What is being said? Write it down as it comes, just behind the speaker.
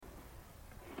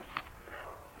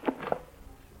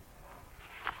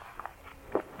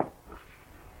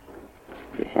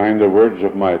Find the words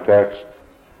of my text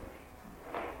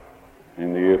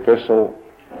in the Epistle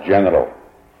General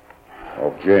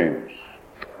of James,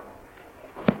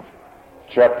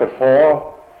 chapter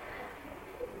 4,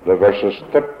 the verses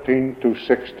 13 to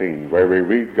 16, where we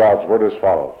read God's word as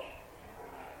follows.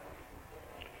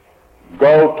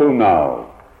 Go to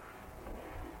now,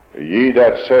 ye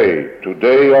that say,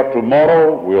 today or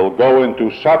tomorrow we'll go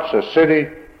into such a city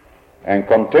and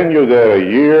continue there a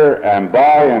year and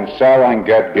buy and sell and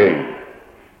get gain.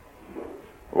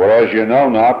 Whereas you know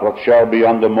not what shall be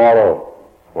on the morrow.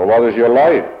 For what is your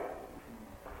life?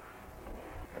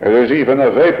 It is even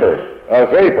a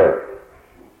vapor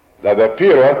that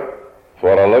appeareth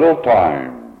for a little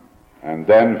time, and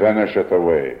then vanisheth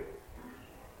away.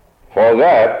 For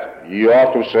that ye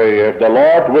ought to say, if the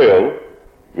Lord will,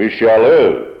 we shall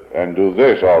live, and do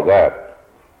this or that.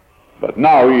 But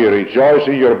now ye rejoice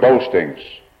in your boastings.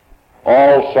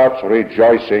 All such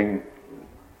rejoicing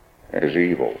is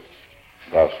evil.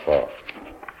 Thus far.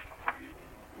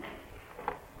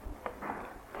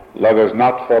 Let us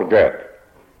not forget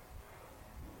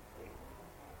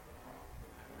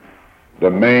the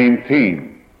main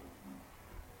theme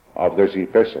of this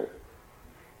epistle.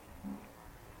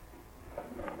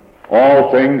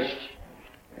 All things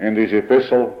in this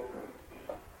epistle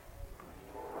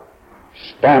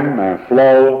stem and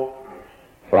flow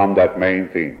from that main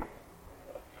theme.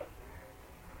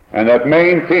 And that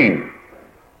main theme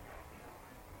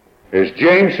is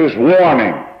James's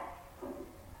warning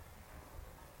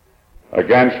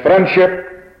against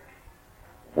friendship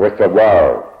with the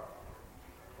world.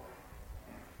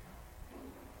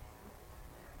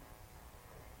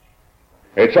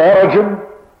 Its origin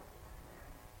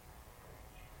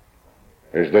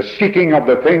is the seeking of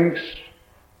the things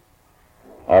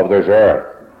of this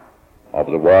earth, of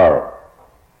the world.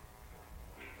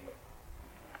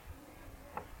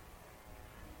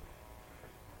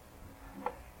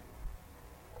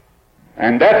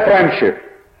 And that friendship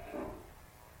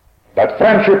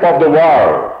of the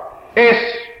world is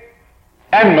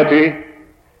enmity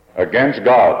against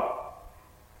God.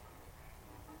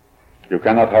 You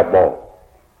cannot have both.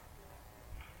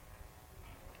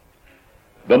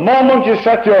 The moment you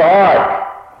set your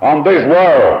heart on this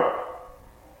world,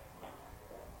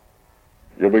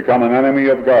 you become an enemy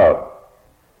of God.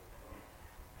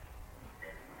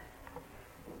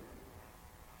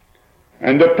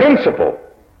 And the principle,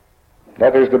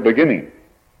 that is the beginning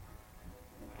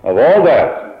of all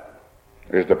that,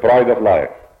 is the pride of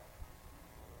life.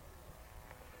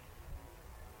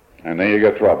 And then you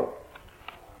get trouble.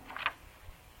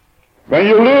 When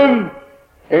you live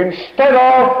instead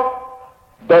of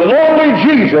the lowly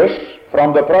Jesus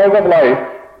from the pride of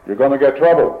life, you're going to get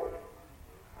trouble.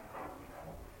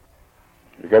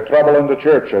 You get trouble in the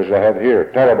church, as I had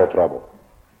here, terrible trouble.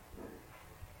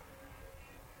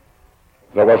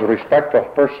 There was respect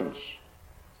of persons.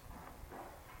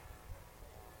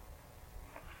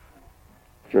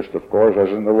 Just, of course, as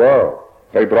in the world.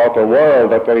 They brought the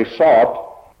world that they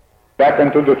sought back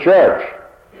into the church,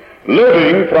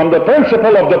 living from the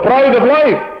principle of the pride of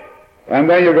life. And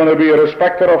then you're going to be a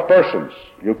respecter of persons.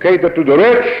 You cater to the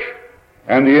rich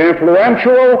and the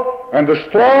influential and the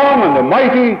strong and the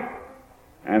mighty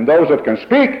and those that can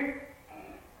speak.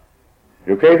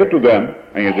 You cater to them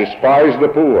and you despise the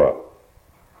poor.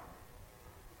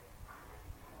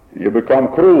 You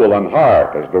become cruel and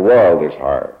hard as the world is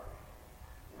hard.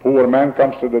 Poor man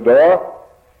comes to the door,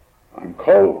 I'm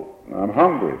cold, I'm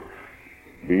hungry.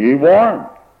 Be ye warmed,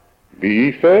 be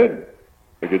ye fed,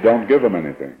 but you don't give him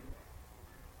anything.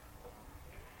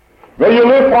 When you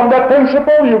live from that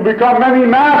principle, you become many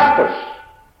masters,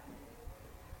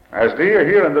 as they are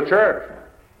here in the church.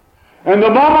 And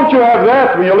the moment you have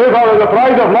that, when you live out of the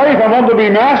pride of life and want to be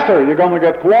master, you're going to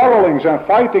get quarrelings and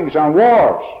fightings and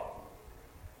wars.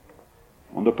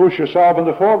 Want to push yourself in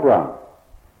the foreground,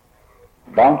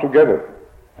 bound together,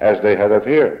 as they had it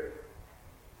here.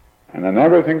 And then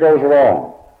everything goes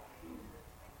wrong.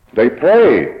 They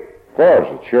pray. Of course,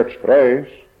 the church prays.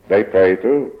 They pray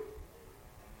too.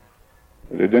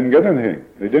 But they didn't get anything.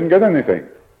 They didn't get anything.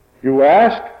 You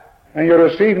ask and you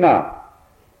receive not.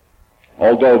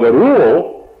 Although the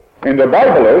rule in the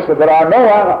Bible is that there are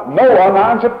no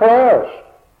unanswered prayers.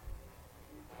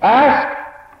 Ask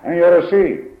and you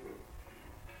receive.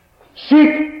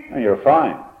 Seek and you'll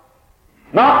find.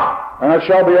 Knock and it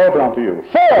shall be opened unto you.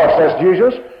 For, says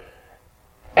Jesus,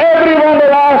 everyone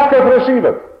that asketh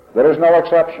receiveth. There is no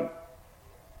exception.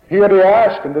 Here they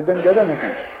asked and they didn't get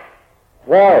anything.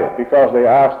 Why? Because they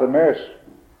asked amiss.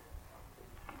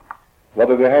 What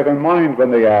did they have in mind when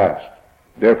they asked?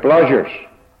 Their pleasures,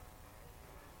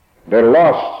 their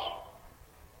lusts,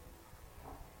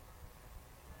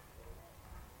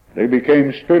 They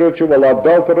became spiritual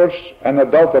adulterers and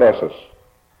adulteresses.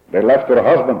 They left their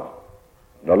husband,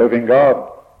 the living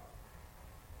God.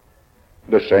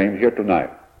 The same here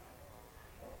tonight.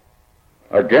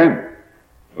 Again,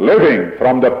 living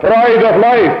from the pride of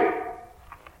life.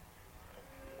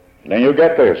 Then you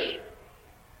get this.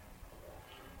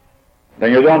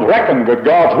 Then you don't reckon with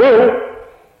God's will.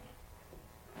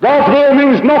 God's will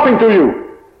means nothing to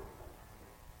you.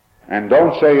 And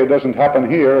don't say it doesn't happen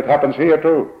here, it happens here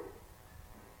too.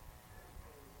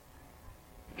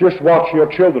 Just watch your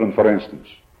children, for instance.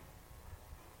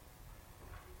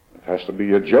 It has to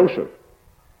be a Joseph.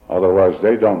 Otherwise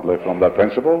they don't live from that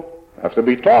principle. They have to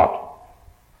be taught.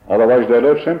 Otherwise they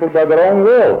live simply by their own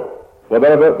will.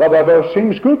 Whatever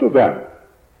seems good to them.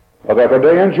 Whatever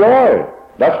they enjoy.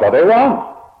 That's what they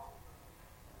want.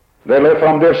 They live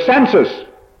from their senses.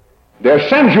 Their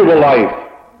sensual life.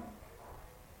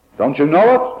 Don't you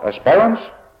know it as parents?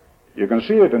 You can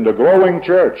see it in the growing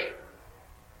church.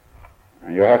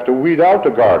 And you have to weed out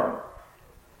the garden.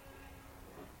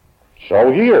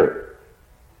 So here,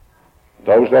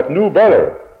 those that knew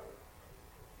better,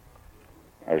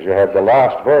 as you have the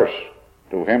last verse,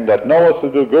 to him that knoweth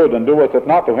to do good and doeth it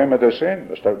not, to him it is sin.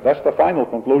 That's the final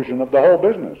conclusion of the whole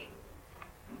business.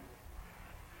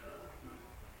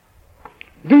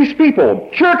 These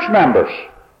people, church members,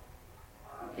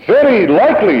 very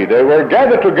likely they were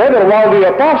gathered together while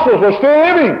the apostles were still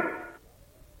living.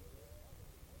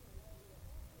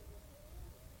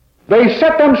 They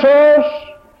set themselves,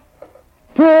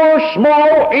 poor,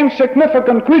 small,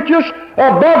 insignificant creatures,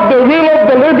 above the will of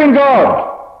the living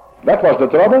God. That was the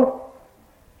trouble.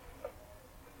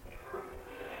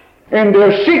 In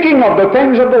their seeking of the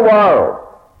things of the world.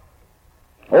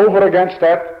 Over against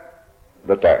that,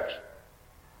 the text.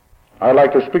 I'd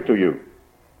like to speak to you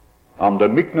on the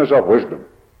meekness of wisdom.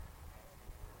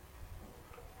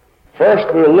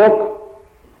 First we'll look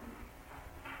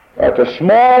at a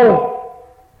small,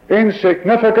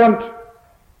 insignificant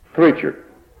creature.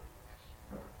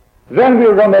 Then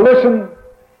we're going to listen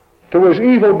to his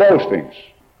evil boastings.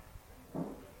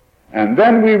 And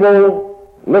then we will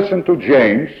listen to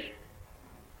James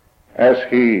as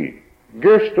he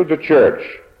gives to the church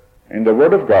in the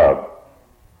Word of God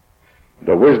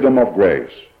the wisdom of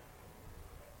grace.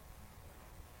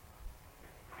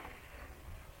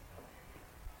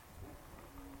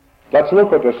 Let's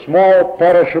look at the small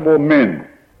perishable men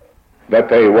that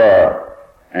they were,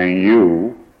 and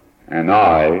you and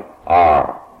I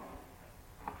are.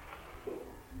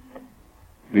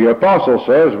 The apostle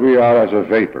says we are as a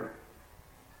vapor.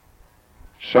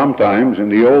 Sometimes in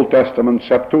the Old Testament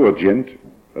Septuagint,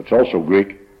 that's also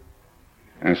Greek,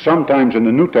 and sometimes in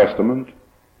the New Testament,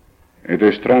 it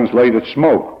is translated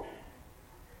smoke.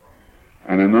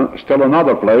 And in still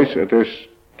another place, it is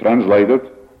translated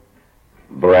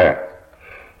breath.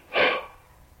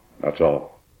 That's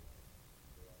all.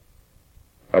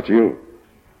 That's you.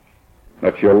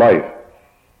 That's your life.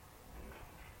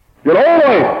 Your whole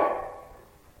life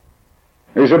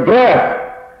is a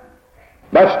breath.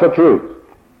 That's the truth.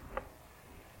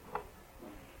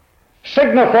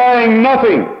 Signifying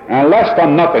nothing and less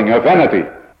than nothing, a vanity.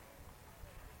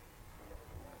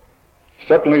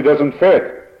 Certainly doesn't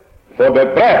fit for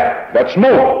that breath, that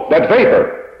smoke, that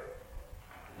vapor,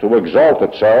 to exalt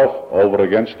itself over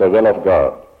against the will of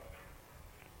God.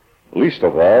 Least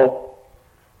of all,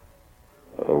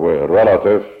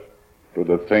 relative to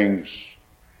the things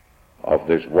of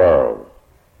this world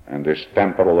and this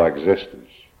temporal existence.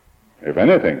 If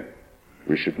anything,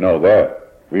 we should know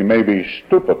that. We may be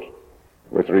stupid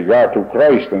with regard to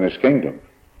Christ and His kingdom,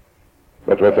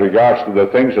 but with regards to the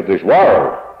things of this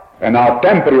world and our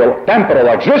temporal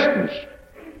existence,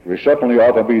 we certainly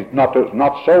ought to be not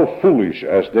so foolish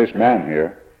as this man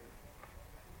here.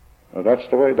 That's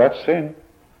the way, that's sin.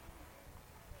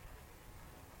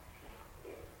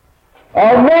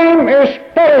 Our name is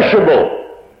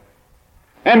perishable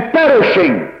and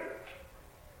perishing.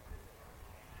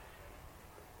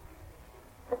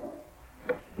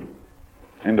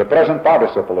 In the present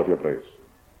participle, if you please.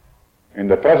 In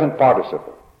the present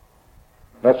participle.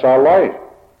 That's our life.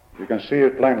 You can see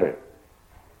it plainly.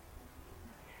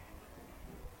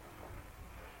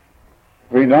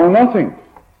 We know nothing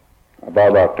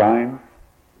about our time.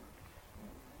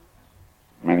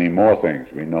 Many more things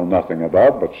we know nothing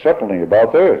about, but certainly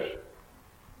about this.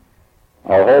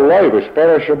 Our whole life is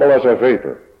perishable as a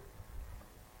vapor.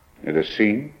 It is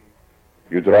seen.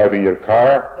 You drive in your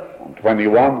car on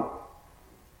 21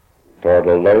 toward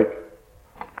the lake,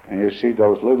 and you see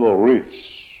those little reefs.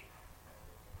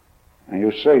 And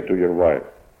you say to your wife,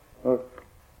 look,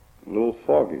 a little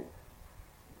foggy.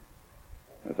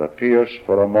 It appears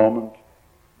for a moment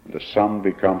The sun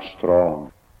becomes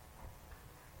strong.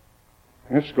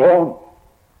 It's gone.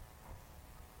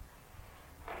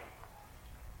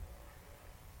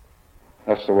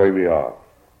 That's the way we are.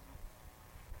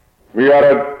 We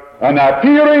are an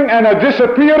appearing and a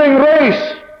disappearing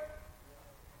race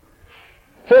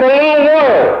for a long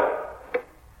while.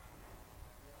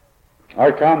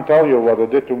 I can't tell you what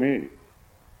it did to me.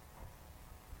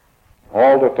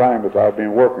 All the time that I've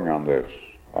been working on this,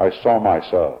 I saw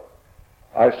myself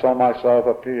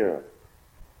appear.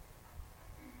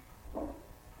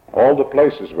 All the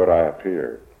places where I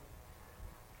appeared.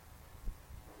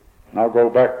 Now go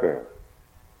back there,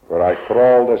 where I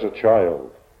crawled as a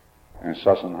child in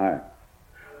Sassenheim,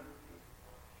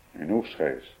 in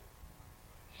Oostgeest,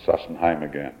 Sassenheim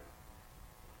again.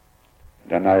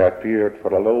 Then I appeared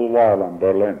for a little while in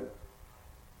Berlin,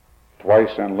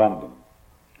 twice in London,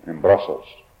 in Brussels,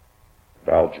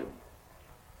 Belgium.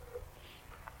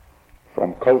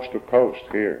 From coast to coast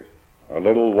here, a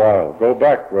little while. Go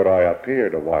back where I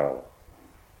appeared a while.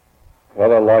 What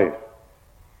a life.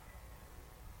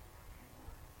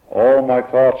 All my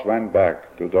thoughts went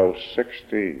back to those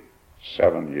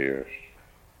 67 years.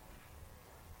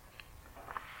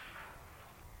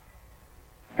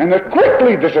 And it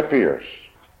quickly disappears.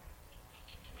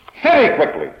 Very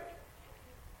quickly.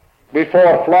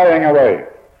 Before flying away.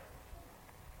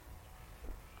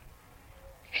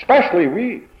 Especially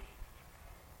we.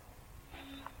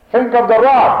 Think of the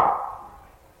rock.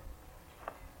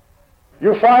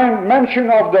 You find mention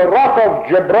of the rock of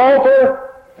Gibraltar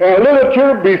in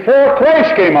literature before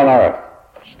Christ came on earth.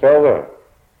 Still there.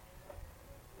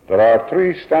 There are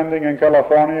 3 standing in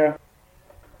California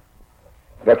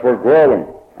that were growing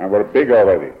and were big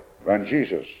already when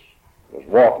Jesus was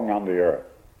walking on the earth.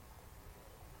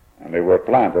 And they were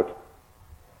planted.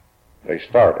 They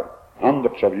started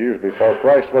hundreds of years before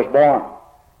Christ was born.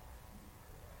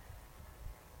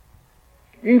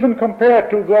 Even compared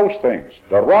to those things,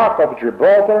 the rock of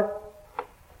Gibraltar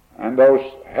and those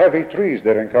heavy trees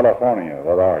there in California,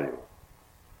 what are you?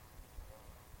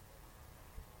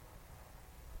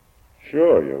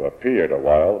 Sure, you appeared a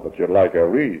while, but you're like a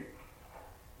reed.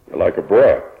 You're like a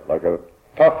breath, like a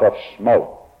puff of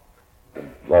smoke. You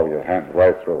can blow your hand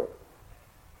right through it.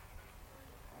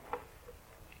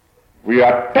 We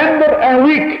are tender and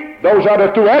weak. Those are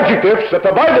the 2 adjectives that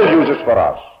the Bible uses for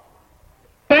us.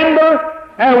 Tender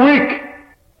and weak.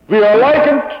 We are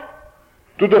likened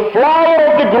to the flower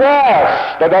of the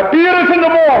grass that appeareth in the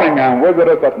morning and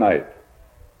withereth at night.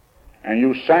 And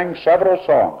you sang several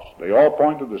songs. They all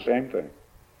point to the same thing.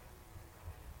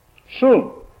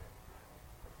 Soon,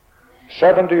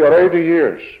 70 or 80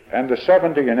 years, and the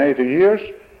 70 and 80 years,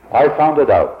 I found it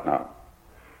out now.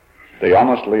 They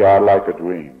honestly are like a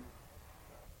dream.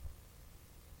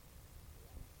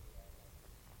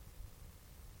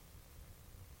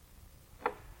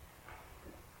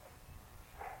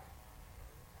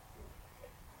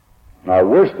 Now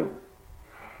wisdom.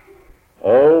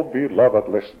 Oh, beloved,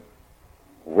 listen.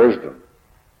 Wisdom.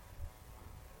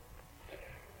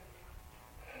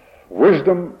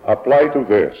 Wisdom applied to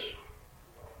this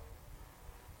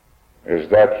is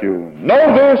that you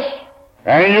know this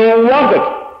and you want it.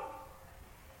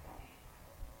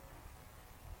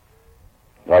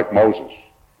 Like Moses.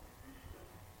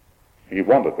 He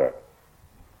wanted that.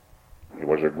 He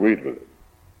was agreed with it.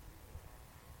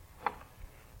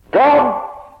 God,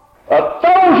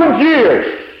 1,000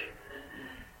 years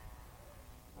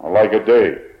are like a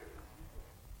day.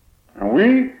 And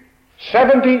we,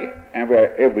 70, and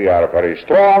if we are very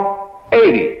strong,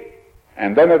 80.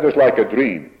 And then it is like a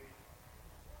dream.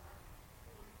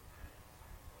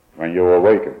 When you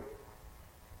awaken.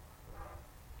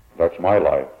 That's my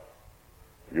life.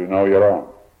 You know your own.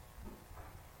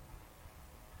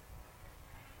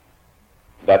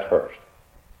 That first.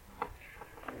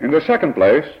 In the second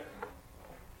place,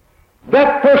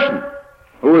 that person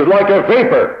who is like a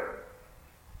vapor,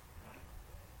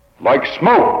 like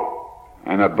smoke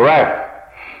and a breath,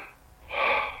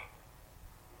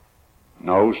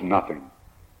 knows nothing.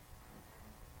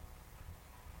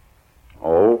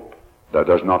 Oh, that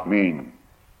does not mean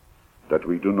that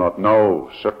we do not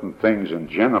know certain things in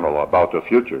general about the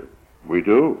future. We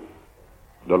do.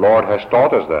 The Lord has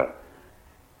taught us that.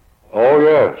 Oh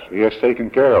yes, He has taken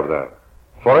care of that.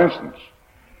 For instance,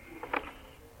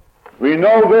 we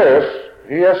know this,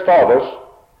 He has taught us,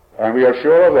 and we are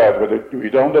sure of that, but we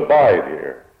don't abide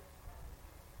here.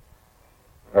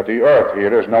 That the earth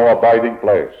here is no abiding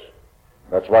place.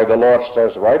 That's why the Lord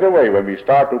says right away when we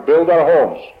start to build our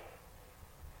homes,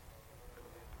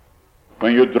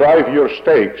 when you drive your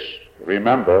stakes,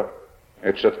 remember,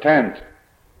 it's a tent.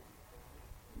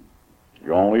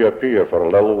 You only appear for a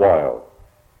little while.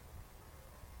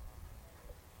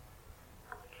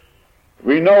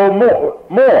 We know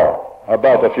more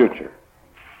about the future.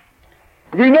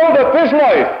 We know that this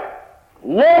life,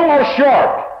 long or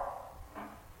short,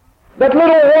 that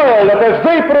little while that as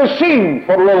vapor is seen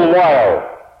for a little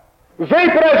while,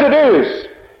 vapor as it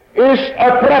is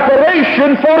a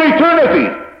preparation for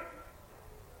eternity.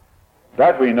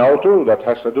 That we know too. That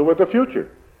has to do with the future.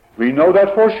 We know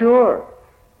that for sure.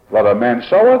 What a man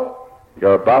soweth,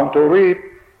 you're bound to reap.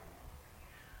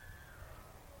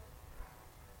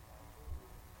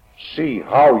 See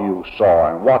how you sow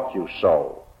and what you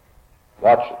sow.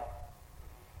 Watch it.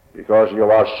 Because you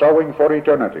are sowing for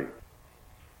eternity.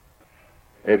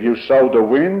 If you sow the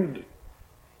wind,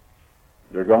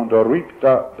 you're going to reap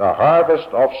the harvest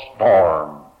of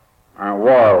storm and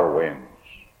whirlwinds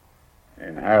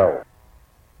in hell.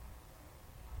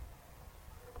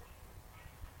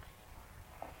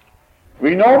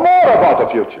 We know more about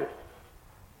the future.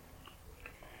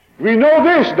 We know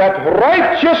this, that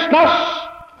righteousness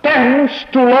tends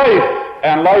to life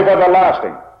and life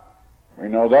everlasting. We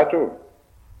know that too.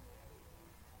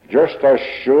 Just as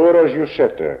sure as you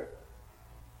sit there,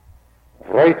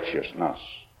 righteousness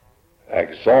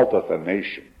exalteth a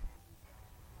nation.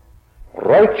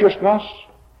 Righteousness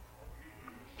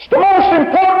is the most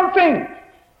important thing.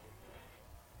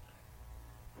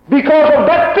 Because of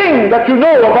that thing that you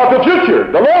know about the future,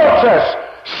 the Lord says,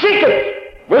 seek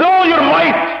it with all your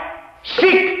might.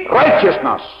 Seek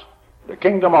righteousness, the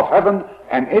kingdom of heaven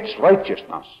and its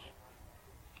righteousness.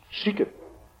 Seek it.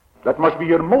 That must be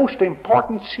your most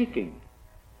important seeking.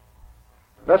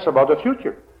 That's about the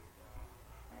future.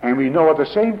 And we know at the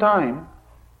same time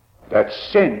that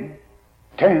sin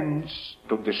tends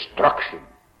to destruction.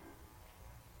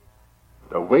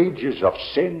 The wages of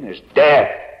sin is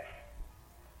death.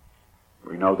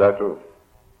 We know that too.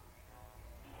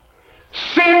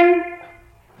 Sin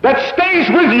that stays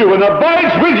with you and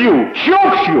abides with you,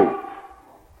 chokes you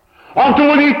unto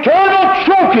an eternal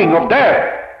choking of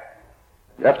death.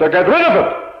 You have to get rid of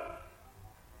it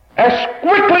as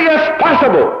quickly as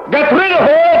possible. Get rid of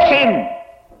all sin.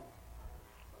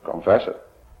 Confess it.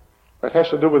 That has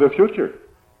to do with the future.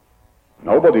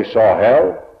 Nobody saw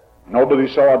hell. Nobody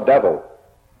saw a devil.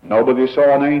 Nobody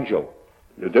saw an angel.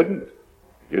 You didn't.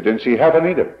 You didn't see heaven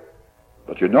either.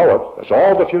 But you know it. That's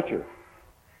all the future.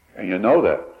 And you know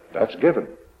that. That's given.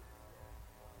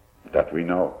 That we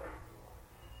know.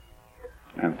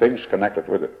 And things connected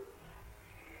with it.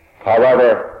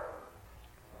 However,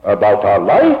 about our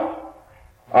life,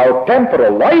 our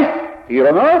temporal life here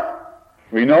on earth,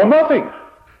 we know nothing.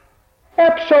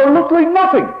 Absolutely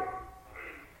nothing.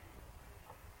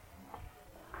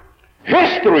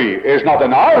 History is not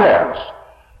in our hands.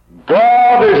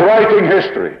 God is writing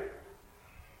history.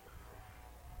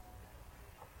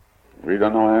 We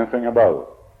don't know anything about it.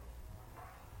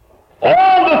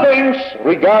 All the things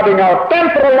regarding our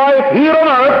temporal life here on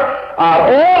earth are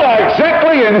all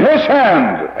exactly in His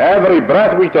hand. Every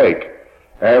breath we take,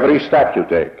 every step you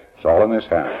take, it's all in His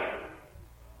hand.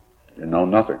 You know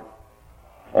nothing.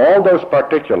 All those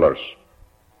particulars,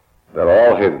 they're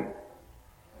all hidden.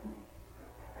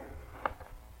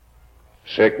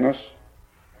 Sickness,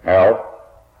 health,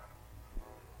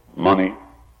 money,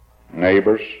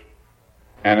 neighbors,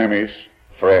 enemies,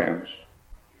 friends,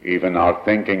 even our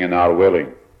thinking and our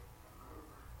willing.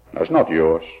 That's not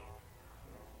yours.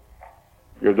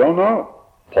 You don't know.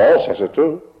 Paul says it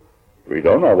too. We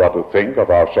don't know what to think of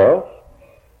ourselves.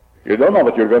 You don't know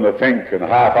what you're going to think in a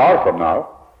half hour from now,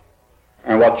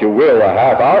 and what you will a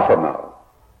half hour from now.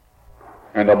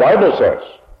 And the Bible says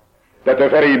that the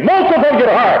very motive of your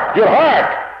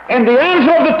heart, and the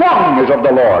answer of the tongue is of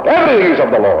the Lord. Everything is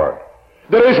of the Lord.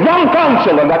 There is one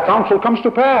counsel, and that counsel comes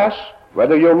to pass,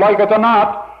 whether you like it or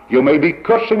not. You may be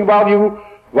cursing while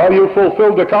you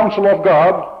fulfill the counsel of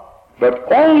God,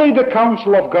 but only the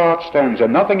counsel of God stands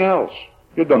and nothing else.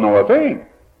 You don't know a thing.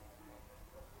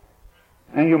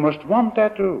 And you must want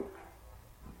that too.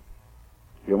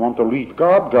 You want to leave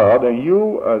God, God, and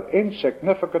you an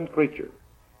insignificant creature.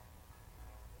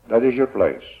 That is your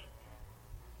place.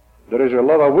 There is a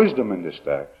lot of wisdom in this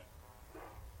text.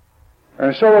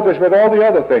 And so it is with all the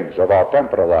other things of our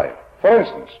temporal life. For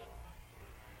instance,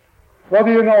 what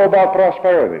do you know about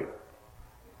prosperity?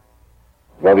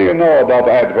 What do you know about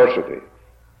adversity?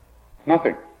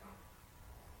 Nothing.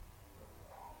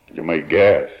 You may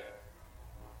guess.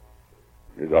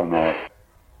 You don't know.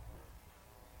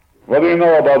 What do you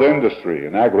know about industry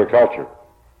and agriculture?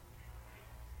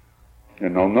 You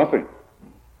know nothing.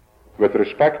 With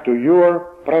respect to your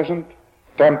present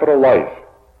temporal life,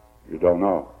 you don't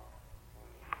know.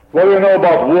 What do you know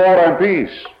about war and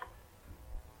peace?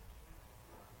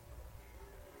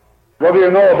 What do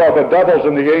you know about the devils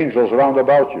and the angels round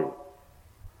about you?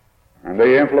 And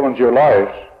they influence your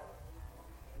lives.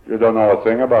 You don't know a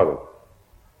thing about it.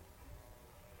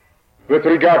 With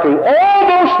regard to all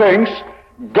those things,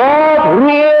 God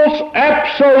rules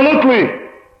absolutely.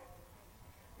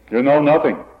 You know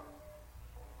nothing.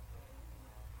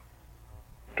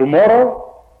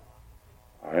 Tomorrow,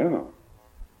 I don't know.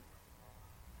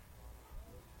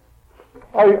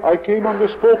 I came on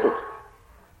this pulpit.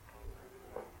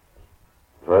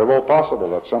 Very well possible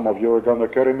that some of you are going to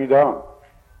carry me down.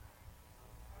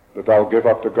 That I'll give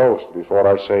up the ghost before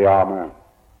I say amen.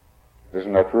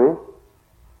 Isn't that true?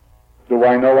 Do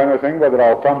I know anything whether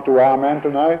I'll come to amen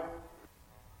tonight?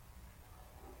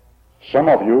 Some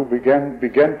of you began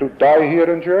to die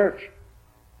here in church.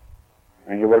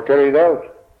 And you were carried out.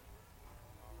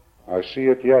 I see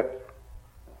it yet.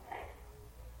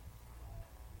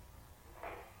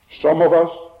 Some of us,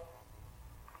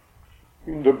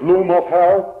 in the bloom of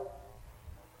health,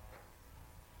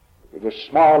 with a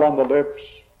smile on the lips,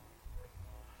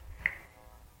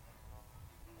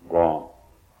 gone.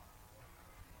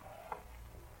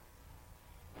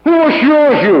 Who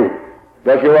assures you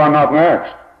that you are not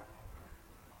next?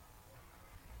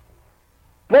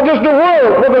 What does the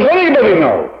world, what does anybody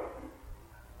know?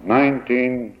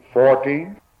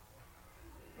 1914,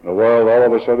 the world all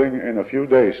of a sudden in a few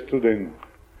days stood in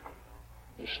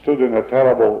a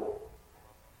terrible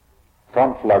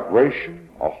conflagration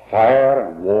of fire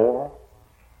and war,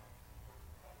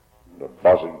 the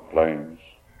buzzing planes.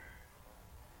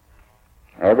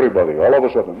 Everybody, all of a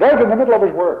sudden, right in the middle of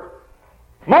his work.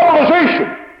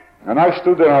 Mobilization! And I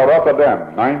stood in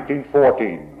Rotterdam,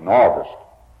 1914, in August,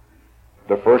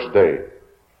 the first day.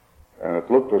 And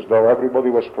it looked as though everybody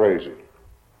was crazy.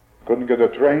 Couldn't get a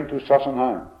train to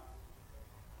Sassenheim.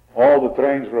 All the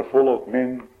trains were full of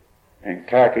men in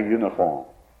khaki uniform.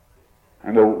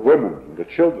 And the women and the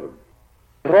children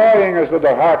crying as though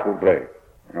their heart would break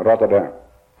in Rotterdam.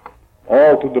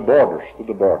 All to the borders, to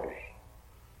the borders.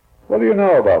 What do you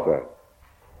know about that?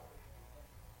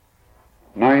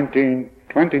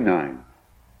 1929,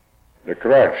 the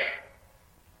crash.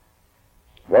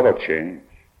 What a change.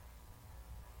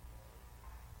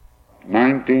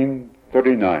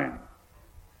 1939,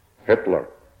 Hitler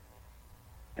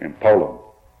in Poland.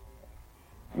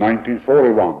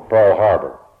 1941, Pearl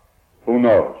Harbor. Who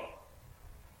knows?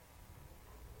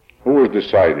 Who is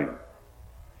deciding?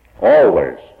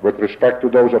 Always with respect to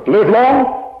those that live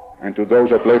long and to those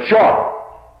that live short.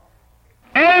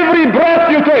 Every breath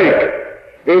you take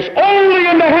is only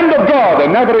in the hand of God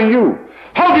and never in you.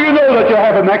 How do you know that you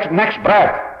have a next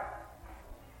breath?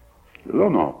 You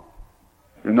don't know.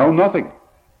 You know nothing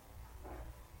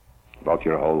about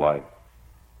your whole life.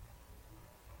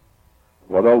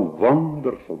 What a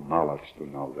wonderful knowledge to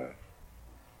know that.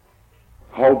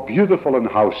 How beautiful and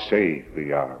how saved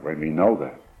we are when we know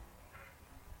that.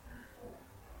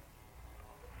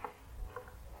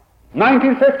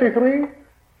 1953,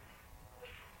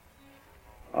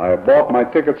 I bought my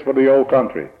tickets for the old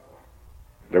country.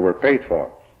 They were paid for.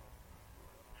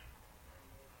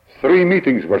 3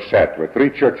 meetings were set with 3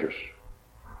 churches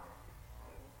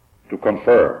to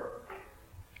confer.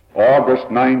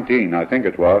 August 19, I think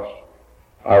it was,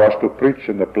 I was to preach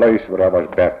in the place where I was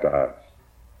baptized.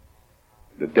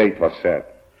 The date was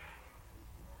set.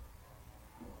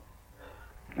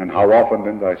 And how often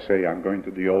didn't I say, I'm going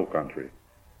to the old country?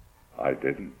 I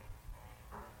didn't.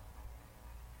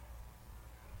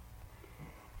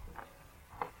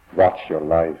 Watch your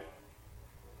life.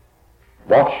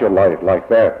 Watch your life like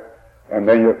that. And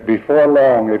then before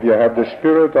long, if you have the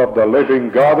Spirit of the living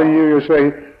God in you, you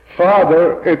say,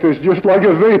 Father, it is just like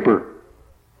a vapor.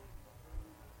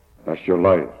 That's your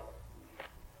life.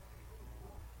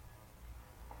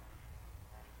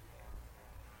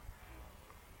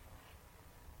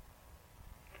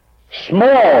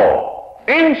 Small,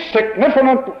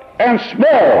 insignificant and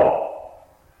small,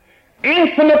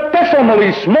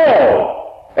 infinitesimally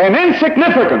small and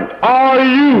insignificant are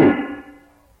you.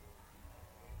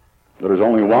 There is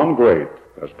only one great,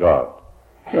 that's God.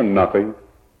 You're nothing.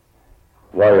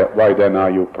 Why then are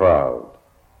you proud?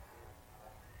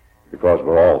 Because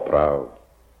we're all proud.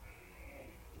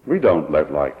 We don't live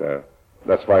like that.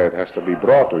 That's why it has to be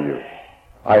brought to you.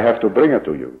 I have to bring it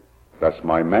to you. That's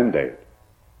my mandate.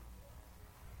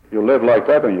 You live like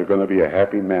that and you're going to be a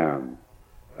happy man,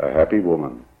 a happy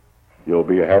woman. You'll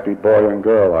be a happy boy and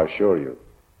girl, I assure you,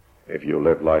 if you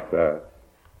live like that.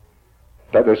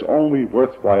 That is only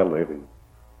worthwhile living.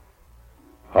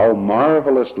 How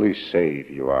marvelously saved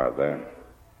you are then.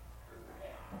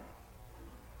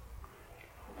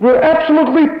 We're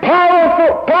absolutely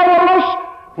powerless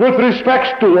with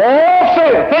respect to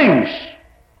all things,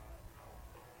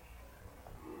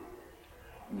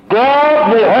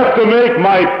 God will have to make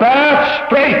my path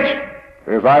straight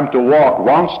if I'm to walk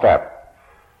one step.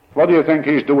 What do you think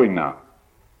he's doing now?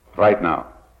 Right now.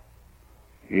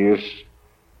 He is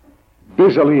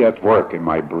busily at work in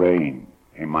my brain,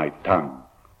 in my tongue,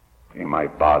 in my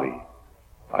body.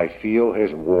 I feel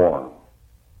his warmth.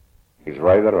 He's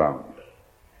right around me,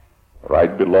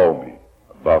 right below me,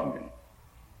 above me.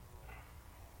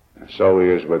 And so he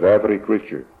is with every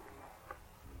creature.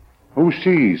 Who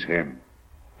sees him?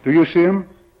 Do you see him?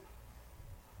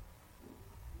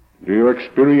 Do you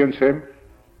experience him?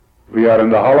 We are in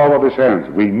the hollow of his hands.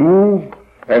 We move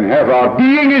and have our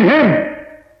being in him.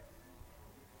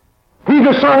 He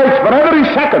decides for every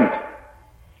second.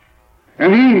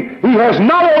 And he has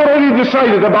not already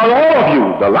decided about all of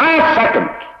you, the last second,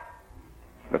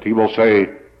 that he will say,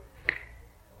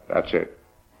 that's it.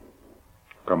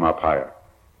 Come up higher.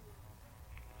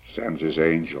 Sends his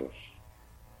angels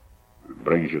and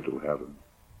brings you to heaven.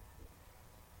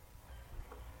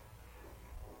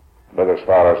 But as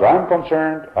far as I'm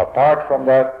concerned, apart from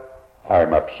that,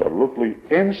 I'm absolutely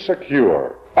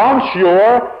insecure,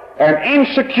 unsure, and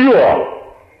insecure.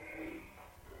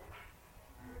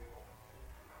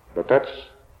 But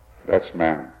that's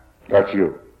man. That's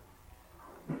you.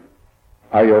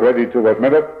 Are you ready to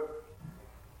admit it?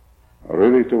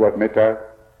 Ready to admit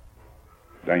that?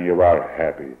 Then you are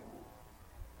happy.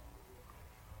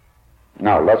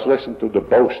 Now let's listen to the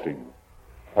boasting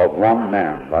of one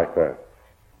man like that.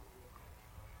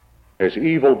 His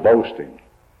evil boasting.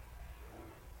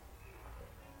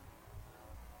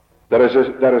 There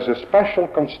is a special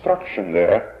construction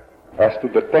there as to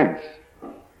the tense.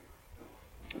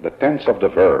 The tense of the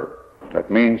verb. That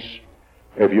means,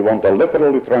 if you want to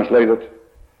literally translate it,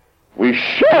 we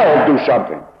shall do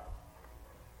something.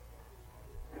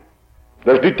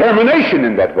 There's determination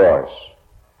in that voice.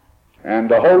 And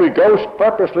the Holy Ghost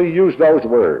purposely used those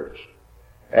words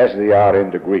as they are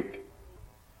in the Greek.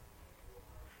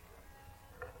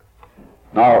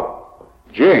 Now,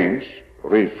 James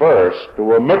refers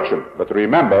to a merchant, but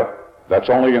remember, that's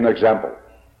only an example.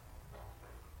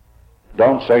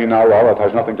 Don't say now, well, it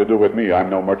has nothing to do with me, I'm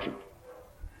no merchant.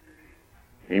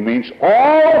 He means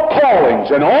all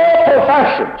callings and all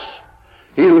professions.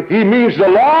 He means the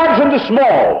large and the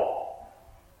small,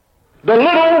 the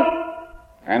little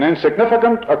and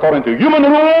insignificant according to human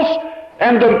rules,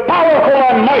 and the powerful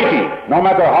and mighty. No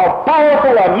matter how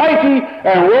powerful and mighty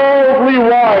and worldly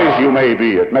wise you may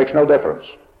be, it makes no difference.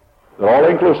 They're all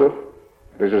inclusive.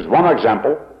 This is one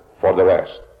example for the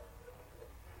rest.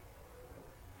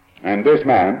 And this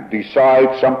man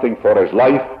decides something for his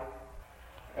life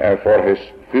and for his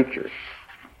future.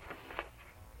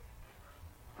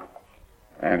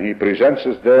 And he presents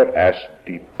us there as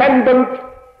dependent.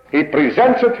 He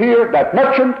presents it here, that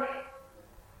merchant,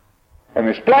 and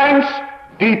his plans,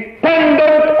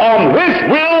 dependent on his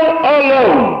will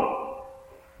alone.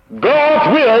 God's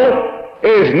will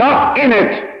is not in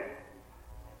it.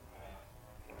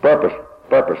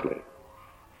 Purposely.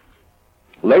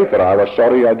 Later I was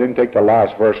sorry I didn't take the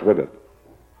last verse with it.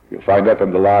 You'll find that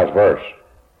in the last verse.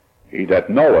 He that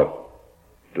knoweth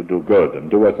to do good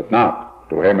and doeth it not,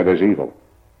 to him it is evil.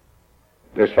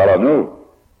 This fellow knew.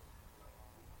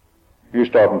 He's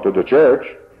talking to the church,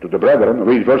 to the brethren.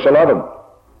 Read verse 11.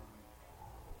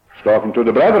 He's talking to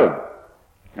the brethren.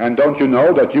 And don't you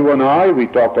know that you and I, we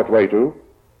talk that way too,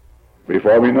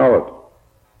 before we know it.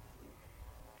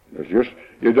 It's just,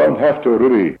 you don't have to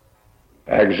really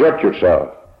exert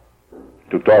yourself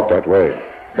to talk that way.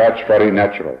 That's very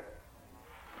natural.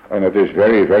 And it is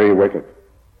very, very wicked.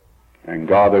 And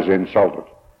God is insulted.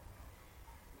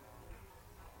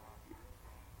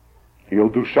 He'll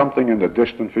do something in the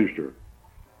distant future.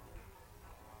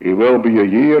 He will be a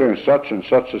year in such and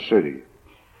such a city.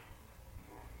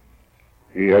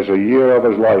 He has a year of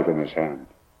his life in his hand.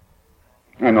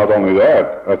 And not only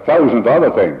that, 1,000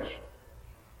 other things.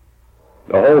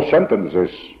 The whole sentence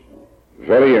is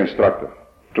very instructive.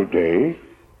 Today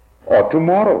or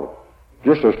tomorrow.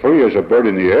 Just as free as a bird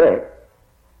in the air.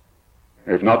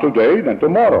 If not today, then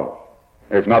tomorrow.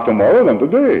 If not tomorrow, then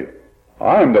today.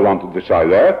 I am the one to decide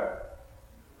that.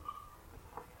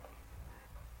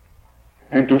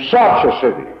 Into such a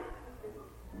city.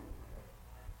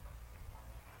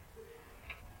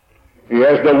 He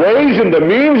has the ways and the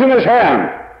means in his hand.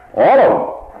 All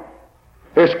of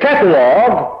them. His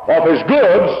catalog of his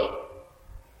goods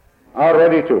are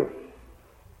ready too.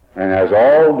 And has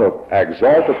all the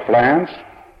exalted plans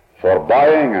for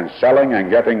buying and selling and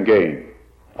getting gain.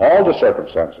 All the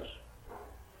circumstances.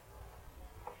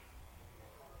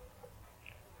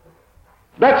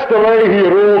 That's the way he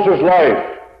rules his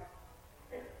life.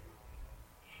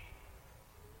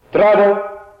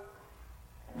 Travel,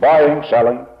 buying,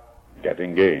 selling,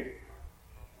 getting gain.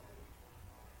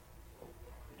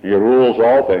 He rules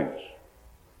all things.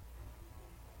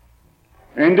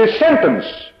 In this sentence,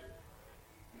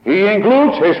 he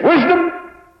includes his wisdom,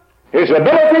 his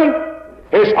ability,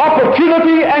 his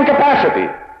opportunity and capacity.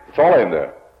 It's all in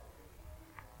there.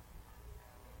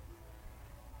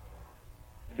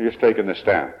 He's taken a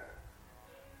stand.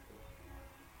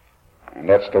 And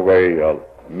that's the way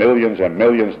millions and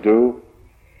millions do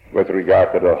with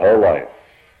regard to their whole life.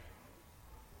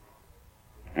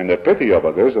 And the pity of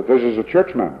it is that this is a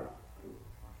church member.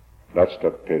 That's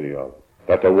the pity of it.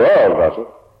 That the world does it,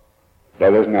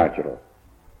 that is natural.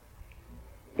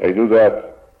 They do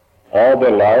that all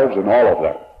their lives and all of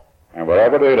that. And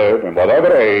wherever they live, in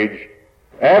whatever age,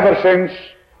 ever since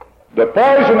the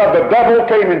poison of the devil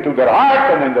came into their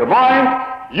heart and in their mind,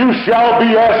 you shall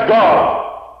be as God.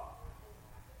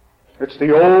 It's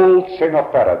the old sin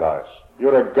of paradise.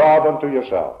 You're a God unto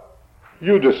yourself.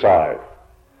 You decide.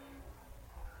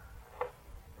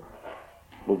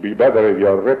 It would be better if you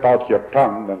rip out your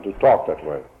tongue than to talk that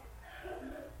way.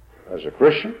 As a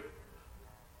Christian,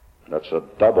 that's a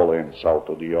double insult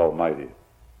to the Almighty.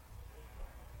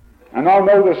 And now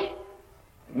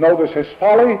notice his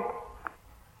folly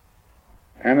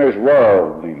and his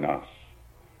worldliness.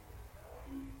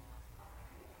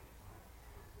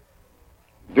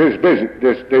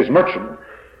 This merchant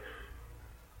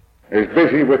is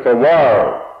busy with the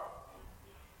world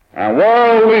and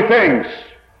worldly things,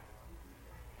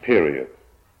 period.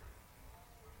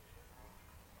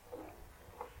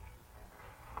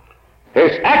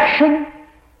 His action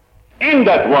in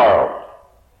that world,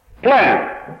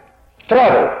 plan,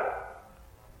 travel,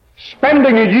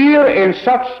 spending a year in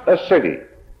such a city,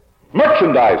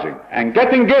 merchandising and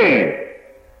getting gain,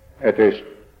 it is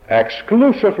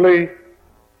exclusively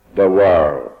the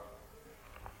world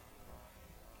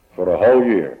for a whole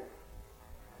year.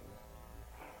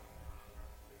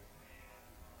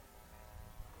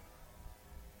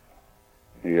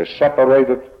 He is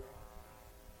separated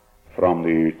from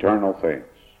the eternal things.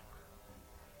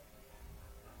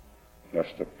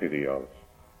 That's the pity of it.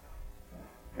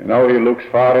 You know, he looks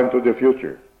far into the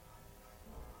future,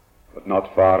 but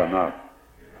not far enough.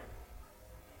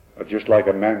 But just like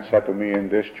a man said to me in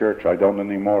this church, I don't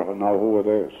anymore know who it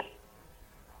is,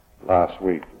 last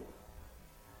week,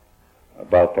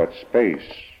 about that space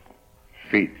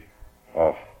feat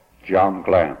of John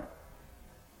Glenn.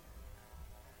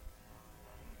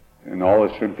 In all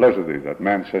its simplicity, that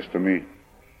man says to me,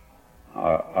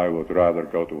 I would rather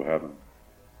go to heaven.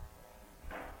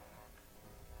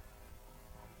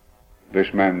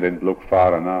 This man didn't look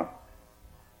far enough.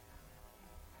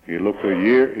 He looked a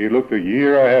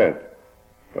year ahead,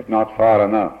 but not far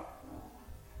enough.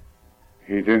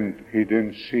 He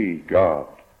didn't see God.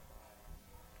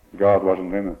 God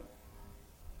wasn't in it.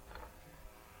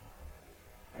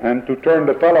 And to turn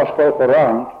the telescope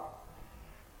around,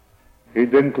 he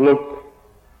didn't look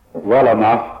well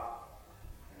enough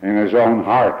in his own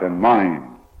heart and mind.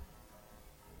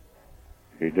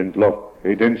 He didn't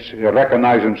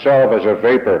recognize himself as a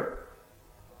vapor.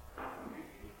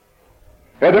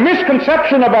 He had a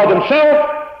misconception about himself,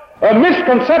 a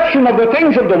misconception of the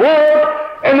things of the world,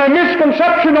 and a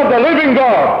misconception of the living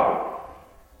God.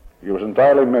 He was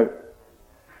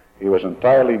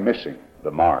entirely missing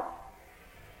the mark.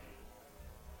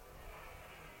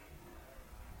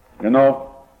 You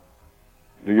know,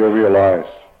 do you realize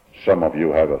some of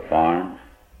you have a farm?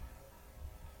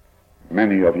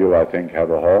 Many of you, I think,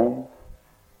 have a home.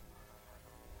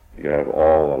 You have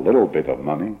all a little bit of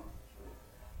money.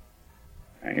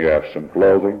 And you have some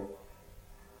clothing.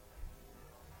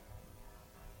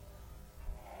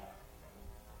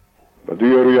 But do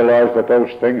you realize that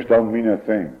those things don't mean a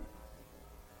thing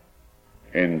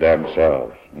in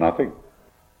themselves? Nothing.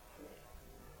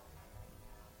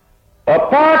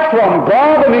 Apart from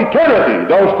God and eternity,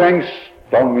 those things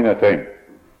don't mean a thing.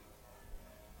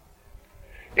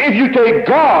 If you take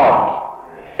God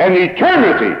and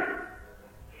eternity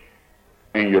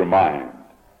in your mind,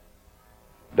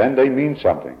 then they mean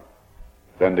something.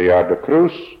 Then they are the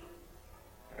cruise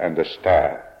and the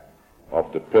staff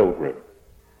of the pilgrim.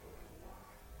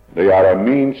 They are a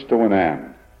means to an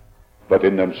end, but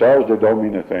in themselves they don't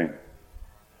mean a thing.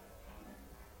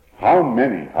 How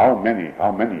many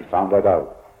found that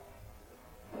out?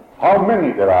 How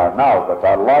many there are now that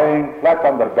are lying flat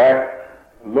on their back,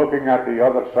 looking at the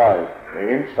other side, the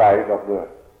inside of the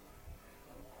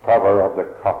cover of the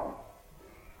coffin,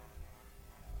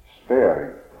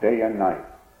 staring day and night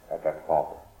at that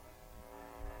coffin.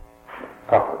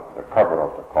 the cover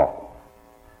of the coffin.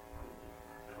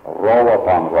 Row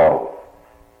upon row.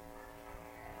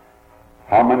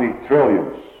 How many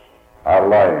trillions are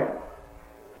lying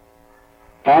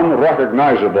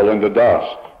unrecognizable in the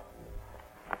dust,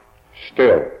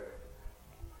 still,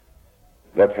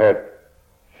 that had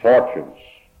fortunes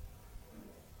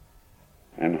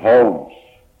and homes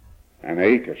and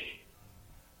acres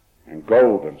and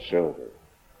gold and silver.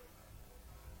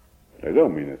 They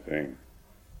don't mean a thing.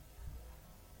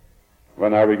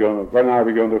 When are we going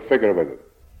to figure with it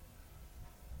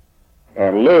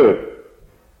and live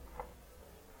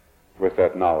with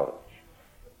that knowledge?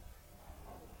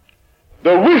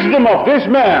 The wisdom of this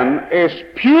man is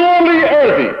purely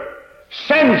earthy,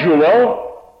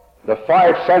 sensual, the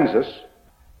five senses,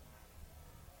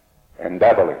 and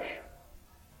devilish.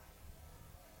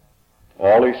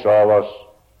 All he saw was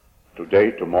today,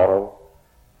 tomorrow,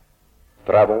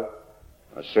 travel,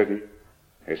 a city,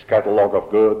 his catalog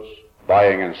of goods,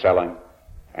 buying and selling,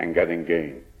 and getting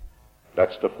gain.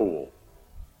 That's the fool.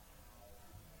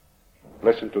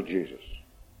 Listen to Jesus.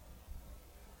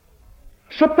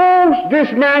 Suppose this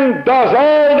man does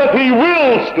all that he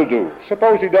wills to do.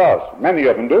 Suppose he does. Many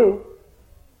of them do.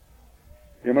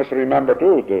 You must remember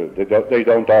too, they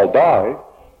don't all die,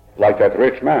 like that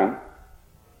rich man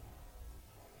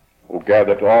who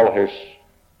gathered all his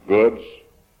goods,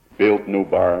 built new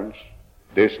barns.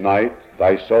 This night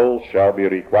thy soul shall be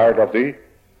required of thee,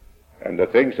 and the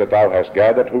things that thou hast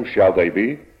gathered, whose shall they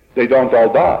be? They don't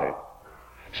all die.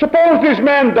 Suppose this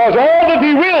man does all that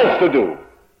he wills to do.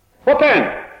 What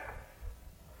then?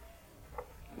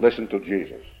 Listen to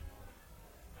Jesus.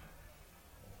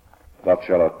 What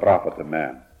shall it profit a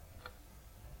man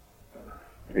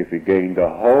if he gain the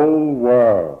whole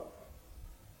world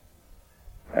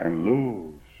and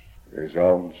lose his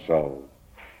own soul?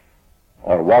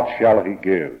 Or what shall he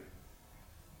give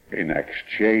in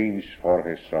exchange for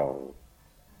his soul?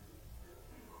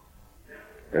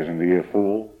 Isn't he a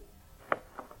fool?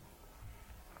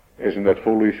 Isn't it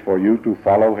foolish for you to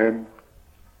follow him?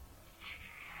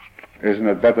 Isn't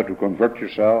it better to convert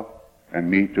yourself, and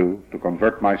me too, to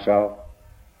convert myself,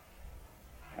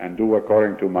 and do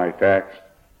according to my text?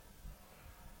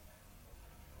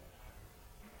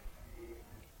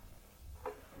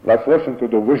 Let's listen to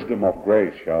the wisdom of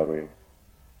grace, shall we?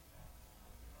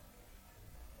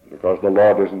 Because the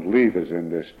Lord doesn't leave us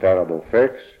in this terrible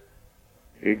fix.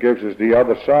 He gives us the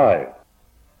other side.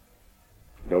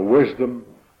 The wisdom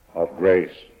of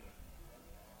grace.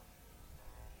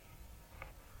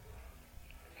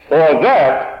 For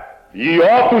that ye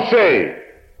ought to say,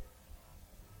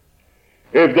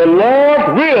 if the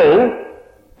Lord will,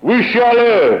 we shall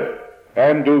live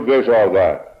and do this or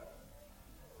that.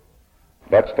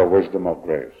 That's the wisdom of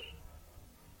grace.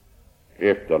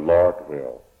 If the Lord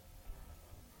will.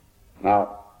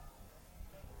 Now,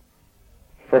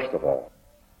 first of all,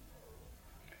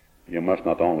 you must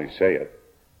not only say it.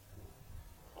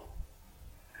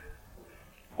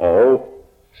 Oh,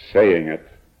 saying it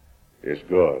is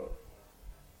good.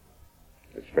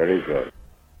 It's very good.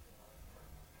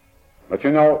 But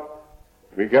you know,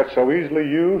 we get so easily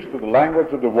used to the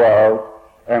language of the world,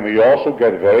 and we also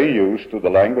get very used to the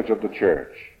language of the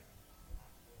church.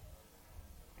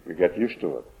 We get used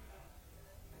to it.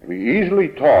 We easily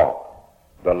talk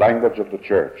the language of the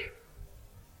church.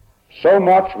 So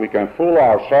much we can fool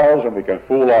ourselves and we can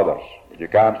fool others, but you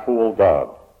can't fool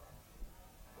God.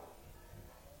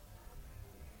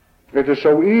 It is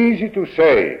so easy to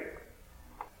say,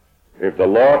 if the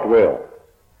Lord will,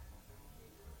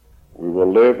 we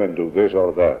will live and do this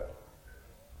or that.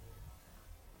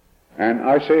 And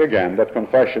I say again that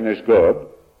confession is good,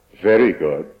 very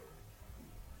good,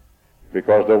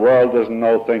 because the world doesn't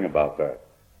know a thing about that.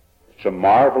 It's a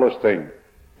marvelous thing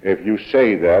if you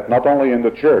say that, not only in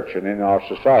the church and in our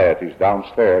societies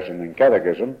downstairs and in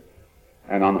catechism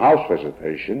and on house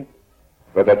visitation,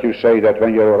 but that you say that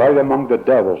when you're right among the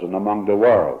devils and among the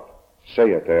world, say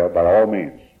it there by all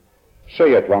means.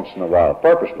 Say it once in a while,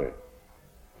 purposely.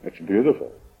 It's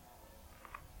beautiful.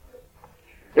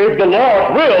 If the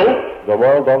Lord will, the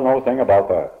world don't know a thing about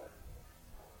that.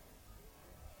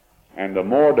 And the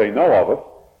more they know of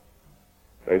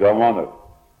it, they don't want it.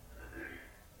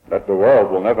 That the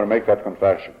world will never make that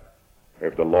confession,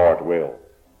 if the Lord will.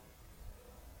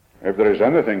 If there is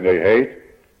anything they hate,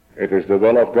 it is the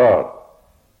will of God.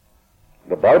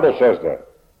 The Bible says that.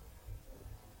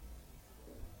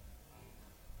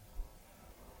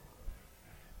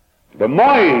 The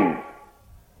mind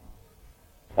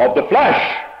of the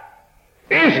flesh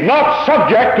is not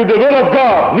subject to the will of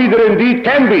God, neither indeed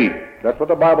can be. That's what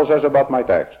the Bible says about my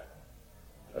text,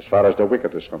 as far as the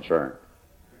wicked is concerned.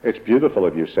 It's beautiful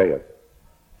if you say it.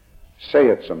 Say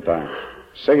it sometimes.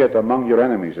 Say it among your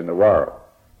enemies in the world.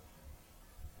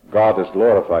 God is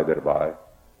glorified thereby.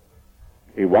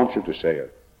 He wants you to say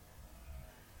it.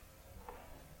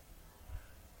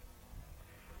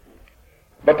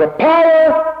 But the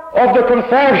power of the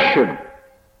confession,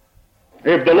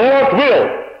 if the Lord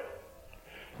will,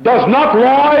 does not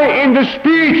lie in the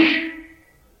speech.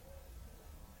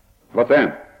 But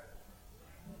then,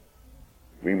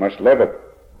 we must live it.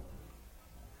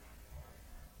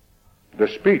 The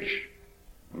speech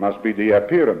must be the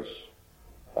appearance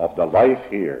of the life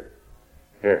here,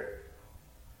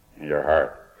 in your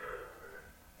heart,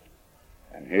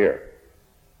 and here,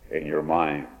 in your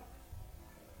mind.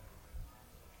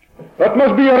 That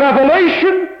must be a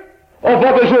revelation of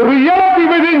what is a reality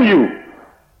within you.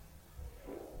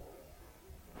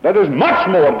 That is much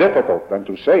more difficult than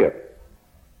to say it.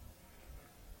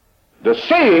 The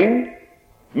saying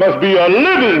must be a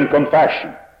living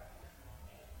confession.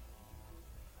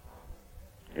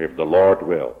 If the Lord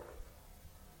will.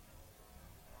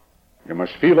 You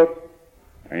must feel it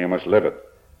and you must live it.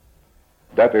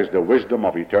 That is the wisdom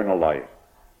of eternal life.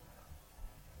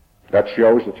 That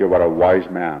shows that you are a wise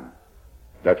man.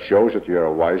 That shows that you are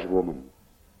a wise woman.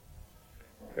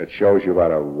 It shows you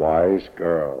are a wise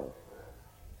girl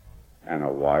and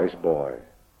a wise boy.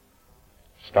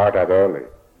 Start that early.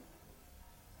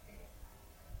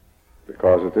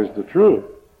 Because it is the truth.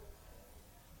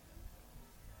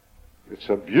 It's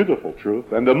a beautiful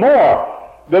truth. And the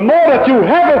more that you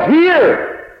have it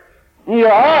here in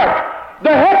your heart,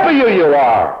 the happier you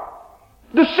are,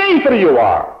 the safer you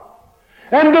are,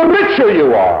 and the richer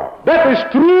you are. That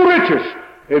is true riches.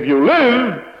 If you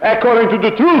live according to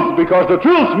the truth, because the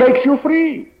truth makes you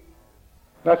free.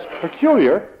 That's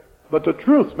peculiar, but the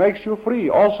truth makes you free.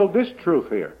 Also this truth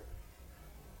here.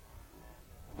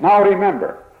 Now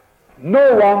remember,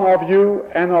 no one of you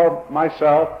and or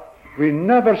myself, we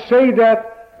never say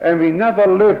that and we never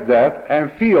live that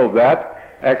and feel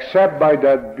that except by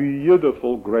that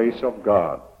beautiful grace of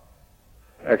God.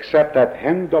 Except that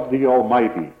hand of the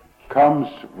Almighty comes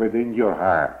within your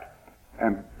heart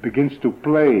and begins to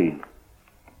play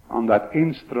on that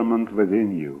instrument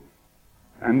within you.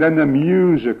 And then the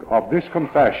music of this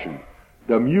confession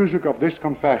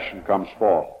comes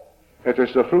forth. It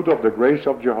is the fruit of the grace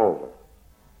of Jehovah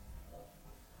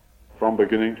from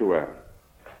beginning to end.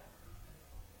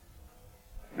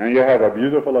 And you have a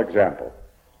beautiful example.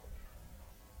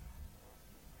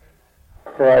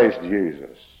 Christ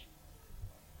Jesus.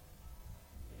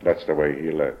 That's the way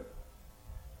he lived.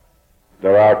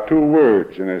 There are two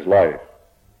words in his life,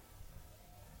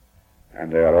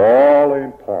 and they are all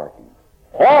important.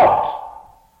 Ought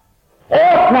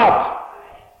not,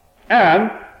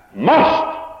 and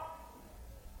must.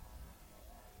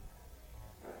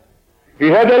 He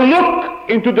had a look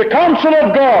into the counsel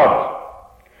of God,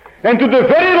 and to the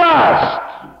very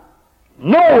last,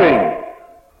 knowing,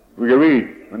 we read,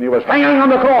 when he was hanging on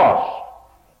the cross,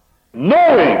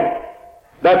 knowing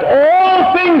that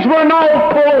all things were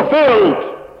now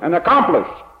fulfilled and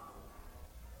accomplished,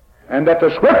 and that the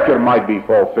scripture might be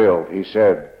fulfilled, he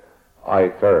said, I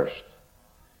thirst.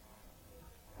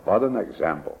 What an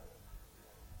example.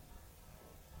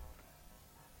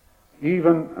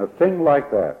 Even a thing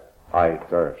like that, I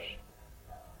thirst,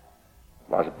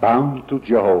 was bound to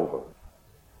Jehovah.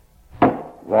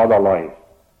 What a life.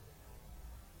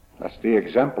 That's the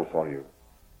example for you.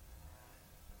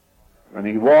 When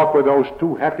he walked with those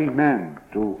two happy men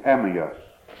to Emmaus,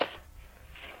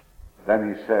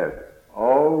 then he said,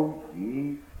 O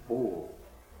ye fools,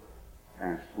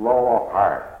 and slow of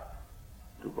heart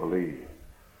to believe.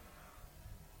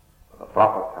 The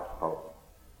prophet has spoken.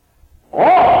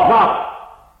 Ought not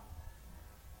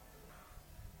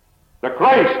the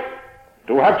Christ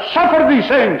to have suffered these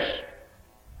things,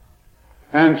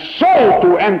 and so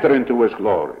to enter into his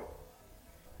glory.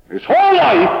 His whole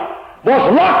life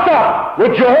was locked up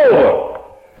with Jehovah,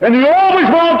 and he always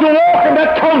wanted to walk in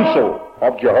that counsel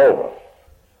of Jehovah.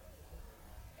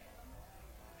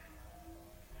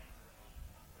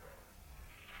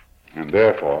 And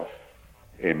therefore,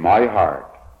 in my heart,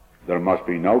 there must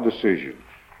be no decision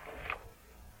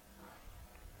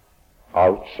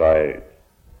outside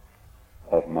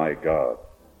of my God.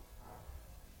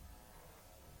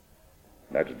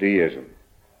 That's deism.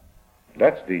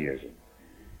 That's deism.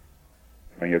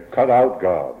 When you cut out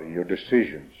God and your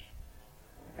decisions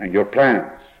and your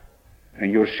plans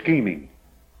and your scheming.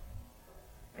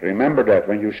 Remember that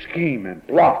when you scheme and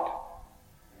plot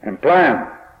and plan,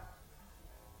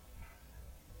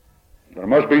 there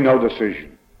must be no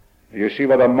decision. You see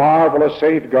what a marvelous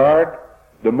safeguard?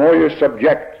 The more you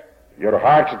subject your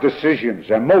heart's decisions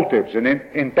and motives and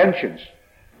intentions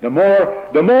The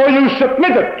more you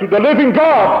submit it to the living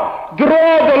God,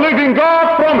 draw the living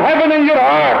God from heaven in your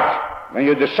heart. When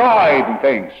you decide in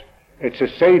things, it's a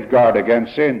safeguard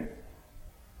against sin.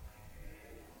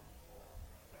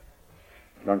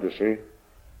 Don't you see?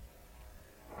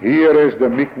 Here is the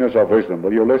meekness of wisdom.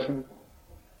 Will you listen?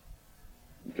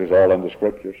 It is all in the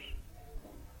Scriptures.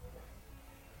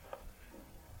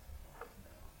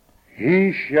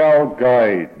 He shall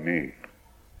guide me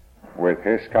with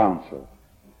his counsel.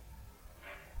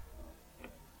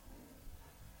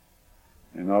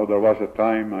 You know, there was a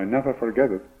time, I never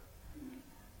forget it.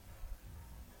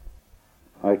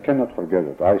 I cannot forget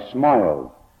it. I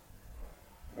smiled,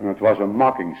 and it was a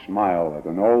mocking smile at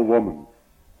an old woman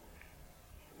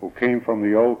who came from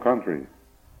the old country.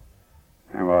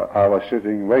 And I was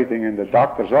sitting waiting in the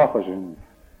doctor's office in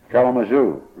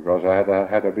Kalamazoo because I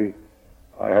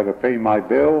had to pay my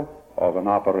bill of an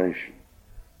operation.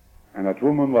 And that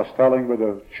woman was telling with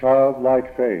a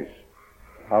childlike face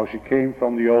how she came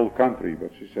from the old country, but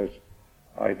she says,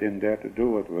 I didn't dare to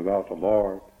do it without the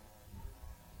Lord.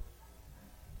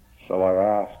 So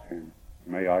I asked him,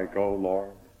 may I go,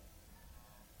 Lord?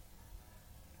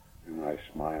 And I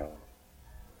smiled.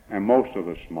 And most of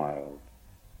us smiled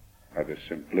at the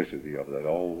simplicity of that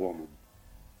old woman.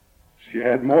 She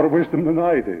had more wisdom than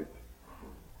I did.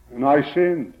 And I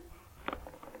sinned.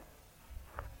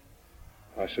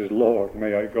 I said, Lord,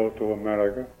 may I go to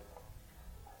America?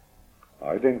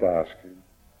 I didn't ask him.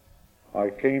 I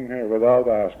came here without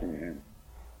asking him.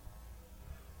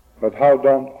 But how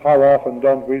often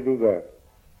don't we do that?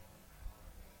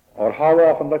 Or how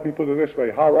often, let me put it this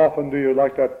way, how often do you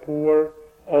like that poor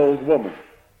old woman?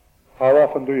 How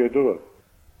often do you do it?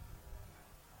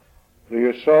 Do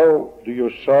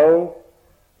you so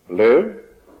live?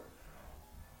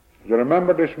 You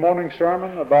remember this morning's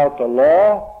sermon about the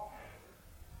law?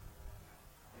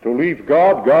 To leave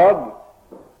God,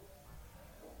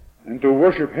 and to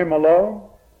worship him alone?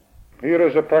 Here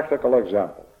is a practical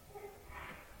example.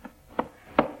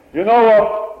 You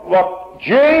know what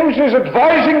James is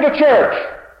advising the church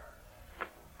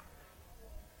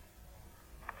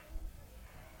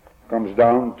comes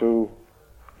down to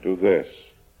this: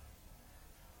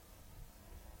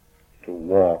 to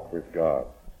walk with God.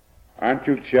 Aren't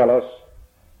you jealous?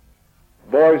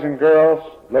 Boys and girls,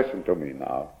 listen to me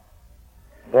now.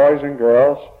 Boys and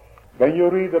girls, when you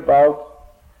read about,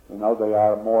 they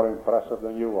are more impressive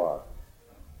than you are.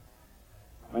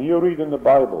 When you read in the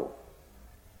Bible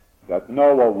that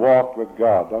Noah walked with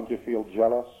God, don't you feel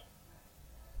jealous?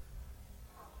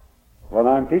 What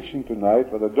I'm preaching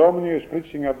tonight, what the Domini is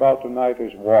preaching about tonight,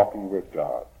 is walking with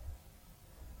God.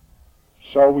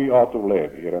 So we ought to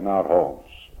live here in our homes,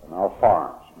 in our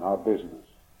farms, in our business.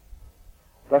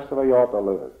 That's the way you ought to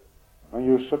live. When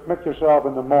you submit yourself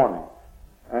in the morning,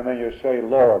 and then you say,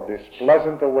 Lord, this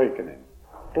pleasant awakening,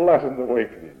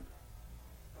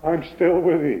 I'm still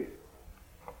with thee.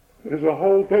 There's a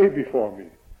whole day before me.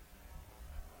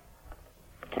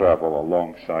 Travel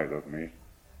alongside of me.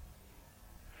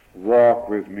 Walk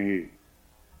with me,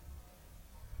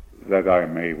 that I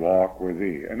may walk with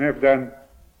thee. And if then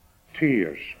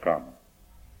tears come,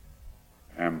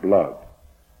 and blood,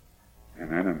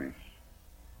 and enemies,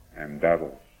 and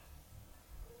devils,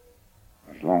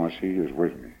 as long as he is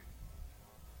with me,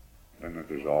 then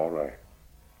it is all right.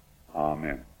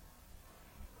 Amen.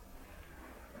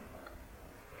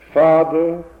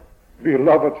 Father,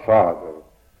 beloved Father,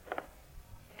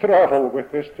 travel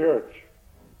with this church.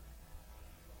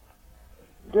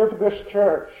 Give this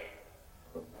church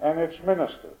and its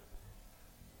minister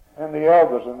and the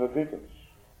elders and the deacons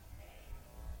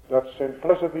that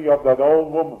simplicity of that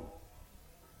old woman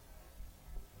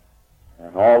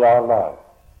in all our life.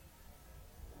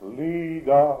 Lead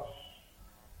us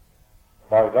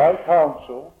by thy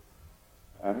counsel,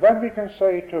 and then we can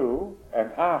say too,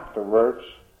 and afterwards,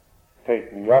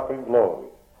 take me up in glory.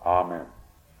 Amen.